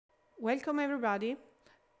Welcome everybody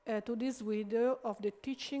to this video of the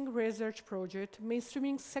teaching research project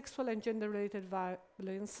Mainstreaming Sexual and Gender-Related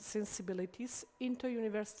Violence Sensibilities into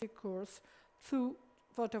University Course through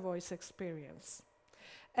Photovoice Experience.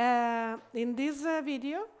 In this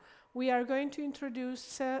video, we are going to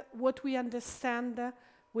introduce what we understand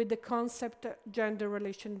with the concept gender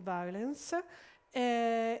relation violence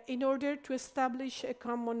in order to establish a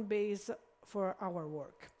common base for our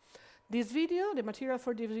work. This video, the material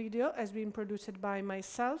for this video, has been produced by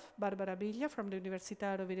myself, Barbara Biglia, from the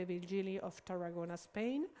Universitat Rovira Virgili of Tarragona,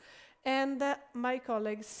 Spain, and my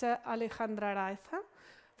colleagues Alejandra Araiza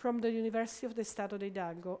from the University of the Estado de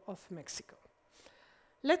Hidalgo of Mexico.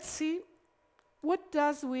 Let's see, what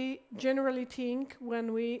does we generally think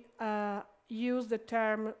when we use the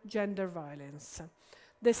term gender violence?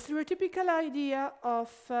 The stereotypical idea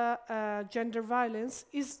of gender violence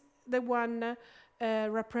is the one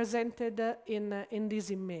represented in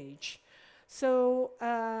this image. So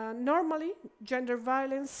normally gender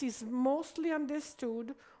violence is mostly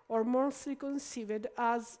understood or mostly conceived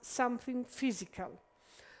as something physical.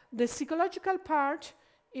 The psychological part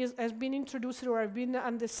has been introduced or has been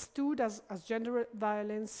understood as gender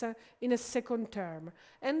violence in a second term,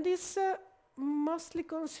 and this mostly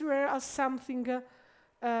considered as something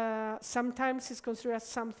sometimes is considered as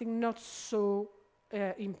something not so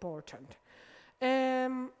important.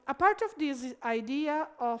 A part of this idea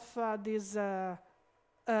of this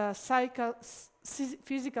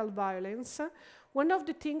physical violence, one of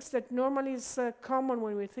the things that normally is common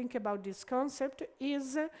when we think about this concept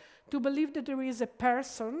is to believe that there is a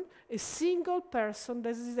person, a single person,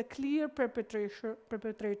 that is a clear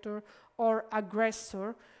perpetrator or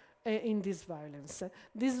aggressor in this violence.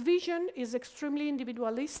 This vision is extremely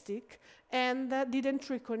individualistic and didn't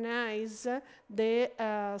recognize the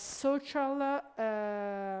social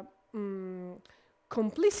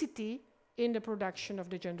complicity in the production of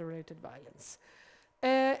the gender-related violence.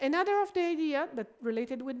 Another of the idea that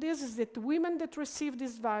related with this is that women that receive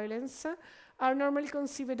this violence are normally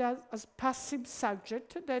conceived as passive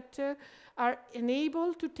subjects that are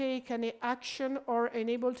unable to take any action or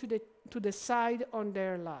unable to decide on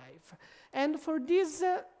their life. And for this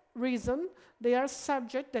reason, they are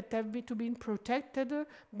subjects that have to be protected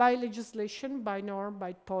by legislation, by norm,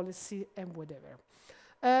 by policy, and whatever.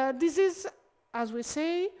 This is, as we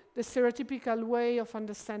say, the stereotypical way of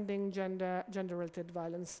understanding gender-related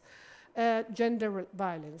violence,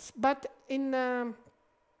 But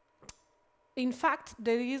in fact,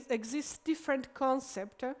 there exists different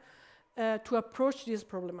concepts to approach these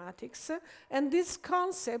problematics, and these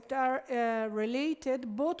concepts are related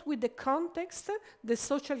both with the context, the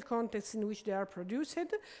social context in which they are produced,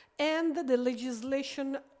 and the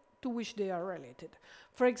legislation to which they are related.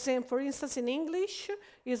 For example, for instance, in English,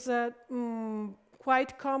 it's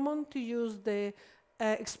quite common to use the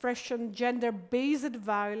expression gender-based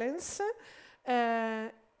violence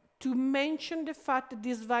to mention the fact that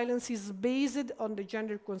this violence is based on the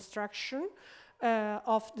gender construction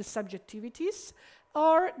of the subjectivities,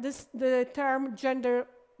 or the term gender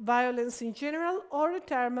violence in general, or the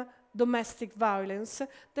term domestic violence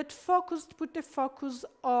that put the focus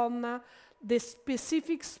on the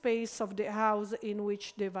specific space of the house in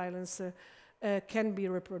which the violence can be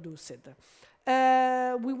reproduced.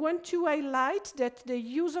 We want to highlight that the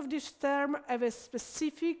use of this term have a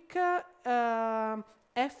specific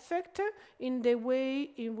effect in the way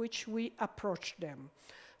in which we approach them.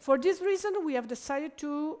 For this reason, we have decided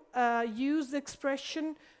to use the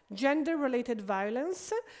expression gender-related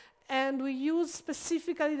violence, and we use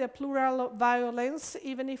specifically the plural violence,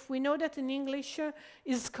 even if we know that in English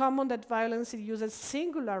it's common that violence is used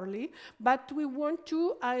singularly, but we want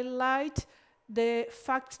to highlight the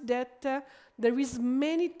fact that there is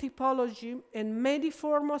many typology and many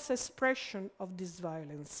forms of expression of this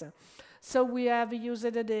violence. So we have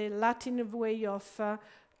used the Latin way of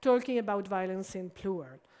talking about violence in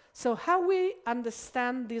plural. So how we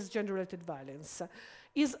understand this gender-related violence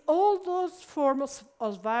is all those forms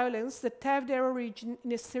of violence that have their origin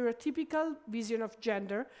in a stereotypical vision of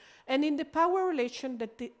gender and in the power relation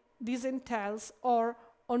that this entails or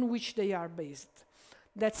on which they are based.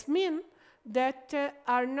 That means that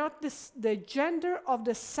are not the gender of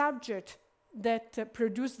the subject that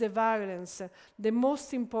produce the violence the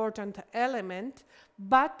most important element,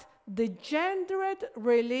 but the gendered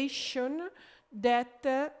relation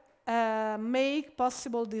that make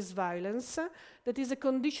possible this violence, that is a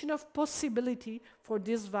condition of possibility for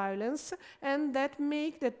this violence, and that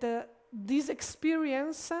make that this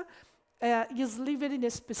experience is lived in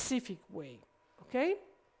a specific way. Okay?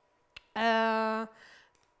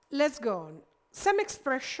 Let's go on. Some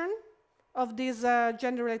expression of this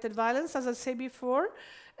gender-related violence, as I said before.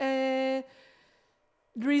 There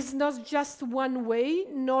is not just one way,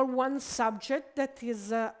 nor one subject that is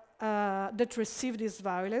that receive this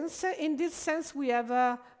violence. In this sense, we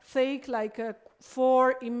have take like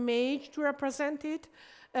 4 images to represent it.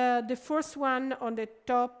 The first one on the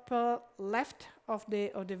top left of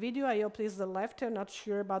the video, I hope it's the left, I'm not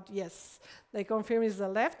sure, but yes, they confirm it's the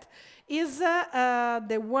left, is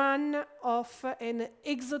the one of an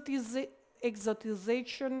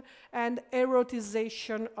exotization and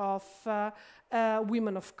erotization of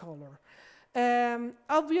women of color.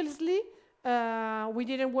 Obviously, we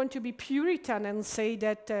didn't want to be Puritan and say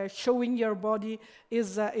that showing your body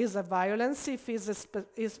is a violence. If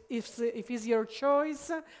it's your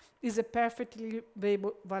choice, is a perfectly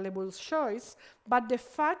valuable choice. But the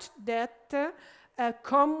fact that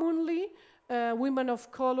commonly women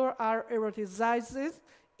of color are eroticized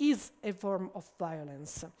is a form of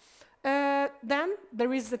violence. Then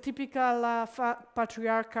there is the typical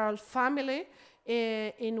patriarchal family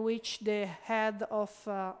in which the head of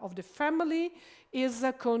the family is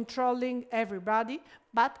controlling everybody,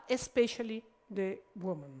 but especially the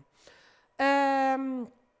woman.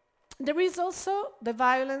 There is also the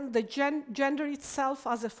violence, the gender itself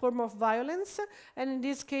as a form of violence, and in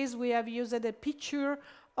this case we have used a picture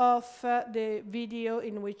of the video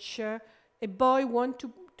in which a boy wants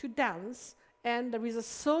to dance, and there is a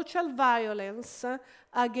social violence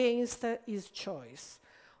against his choice.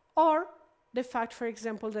 Or the fact, for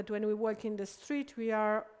example, that when we walk in the street, we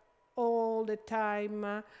are all the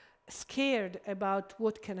time scared about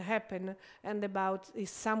what can happen and about if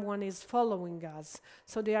someone is following us.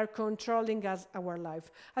 So they are controlling us, our life.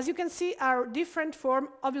 As you can see, our different form,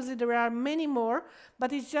 obviously there are many more,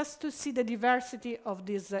 but it's just to see the diversity of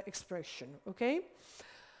this expression, okay?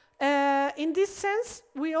 In this sense,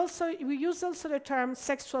 we use also the term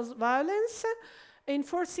sexual violence. In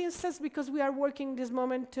first instance, because we are working this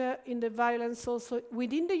moment in the violence also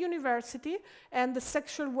within the university, and the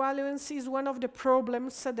sexual violence is one of the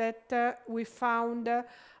problems that we found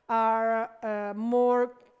are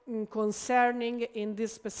more concerning in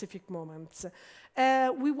these specific moments.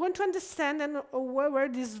 We want to understand and whether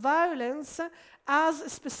this violence as a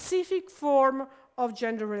specific form of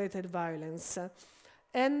gender-related violence.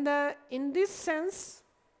 And in this sense,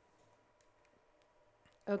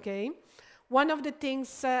 okay, one of the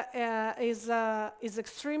things is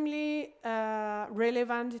extremely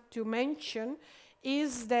relevant to mention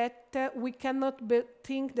is that we cannot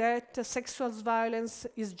think that sexual violence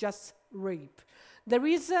is just rape. There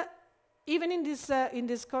is, even in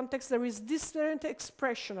this context, there is different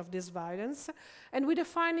expression of this violence, and we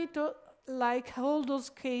define it like all those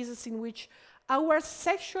cases in which our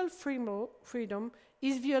sexual freedom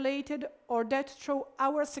is violated, or that through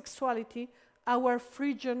our sexuality our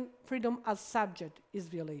freedom as subject is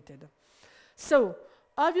violated. So,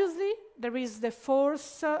 obviously, there is the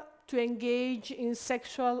force to engage in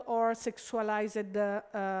sexual or sexualized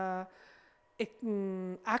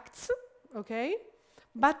acts, okay?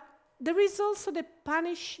 But there is also the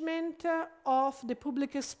punishment of the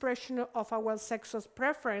public expression of our sexual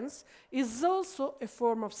preference is also a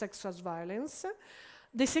form of sexual violence.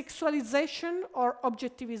 The sexualization or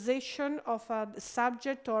objectivization of the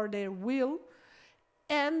subject or their will,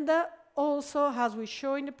 and also, as we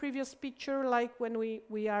show in the previous picture, like when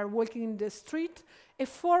we are walking in the street, a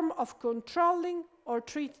form of controlling or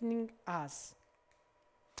treating us.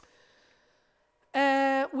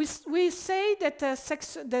 We say that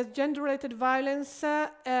that gender-related violence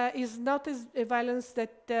is not a violence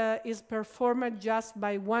that is performed just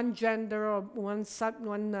by one gender or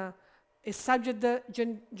a subject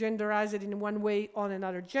genderized in one way on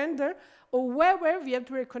another gender. However, we have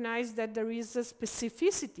to recognize that there is a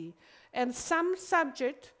specificity, and some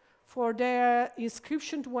subjects, for their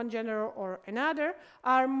inscription to one gender or another,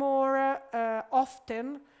 are more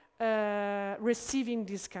often receiving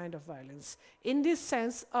this kind of violence. In this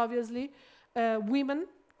sense, obviously, women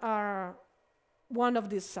are one of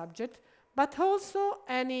these subjects, but also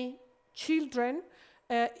any children,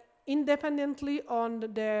 independently on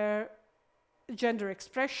their gender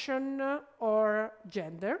expression or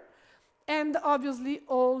gender, and obviously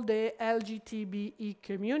all the LGBTI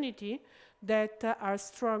community that are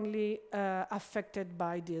strongly affected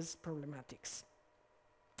by these problematics.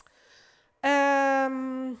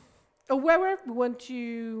 However, we want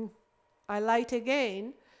to highlight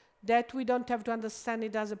again that we don't have to understand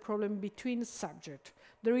it as a problem between subjects.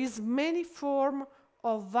 There is many forms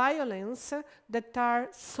of violence that are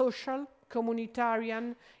social,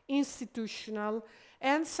 communitarian, institutional,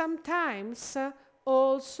 and sometimes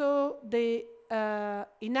also the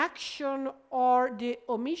inaction or the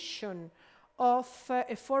omission of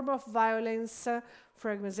a form of violence,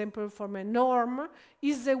 for example, from a norm,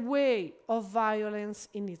 is a way of violence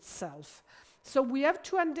in itself. So we have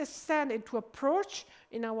to understand and to approach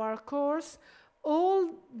in our course all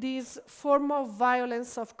these forms of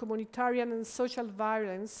violence, of communitarian and social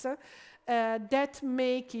violence, that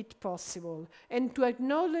make it possible, and to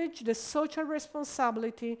acknowledge the social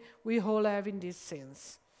responsibility we all have in this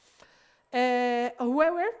sense.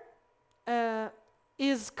 However,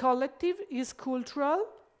 is collective, is cultural,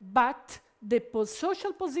 but the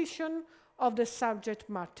social position of the subject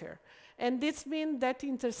matter. And this means that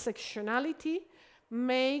intersectionality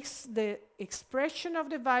makes the expression of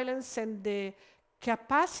the violence and the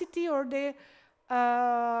capacity or the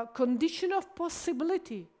condition of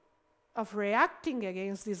possibility of reacting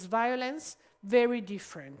against this violence very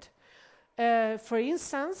different. For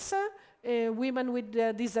instance, women with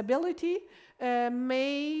disability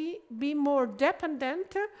may be more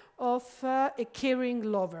dependent of a caring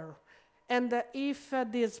lover. And if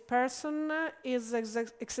this person is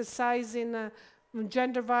exercising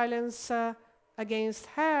gender violence against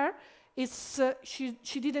her,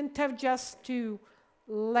 she didn't have just to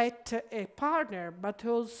let a partner, but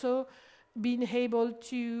also being able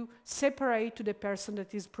to separate to the person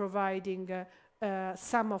that is providing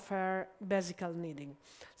some of her basic needing.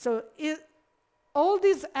 So all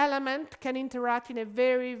these elements can interact in a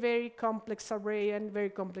very, very complex array and very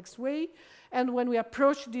complex way. And when we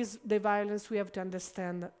approach the violence, we have to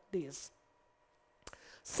understand this.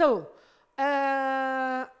 So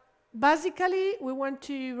basically, we want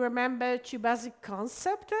to remember two basic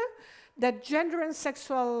concepts, that gender and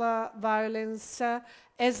sexual violence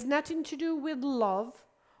has nothing to do with love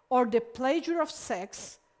or the pleasure of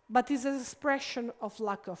sex, but is an expression of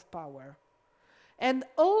lack of power. And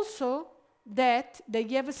also that they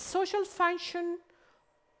have a social function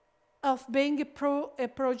of being a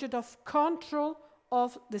project of control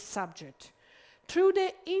of the subject through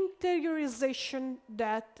the interiorization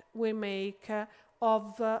that we make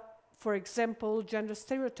of, for example, gender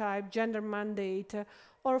stereotype, gender mandate,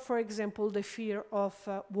 or, for example, the fear of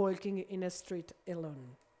walking in a street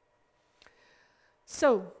alone.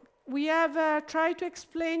 So, we have tried to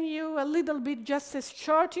explain you a little bit, just a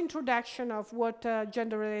short introduction of what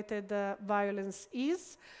gender-related violence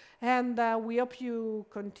is, and we hope you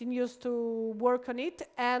continue to work on it,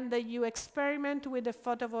 and you experiment with the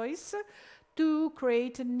Photovoice to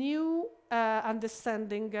create a new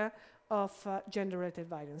understanding of gender-related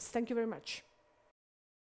violence. Thank you very much.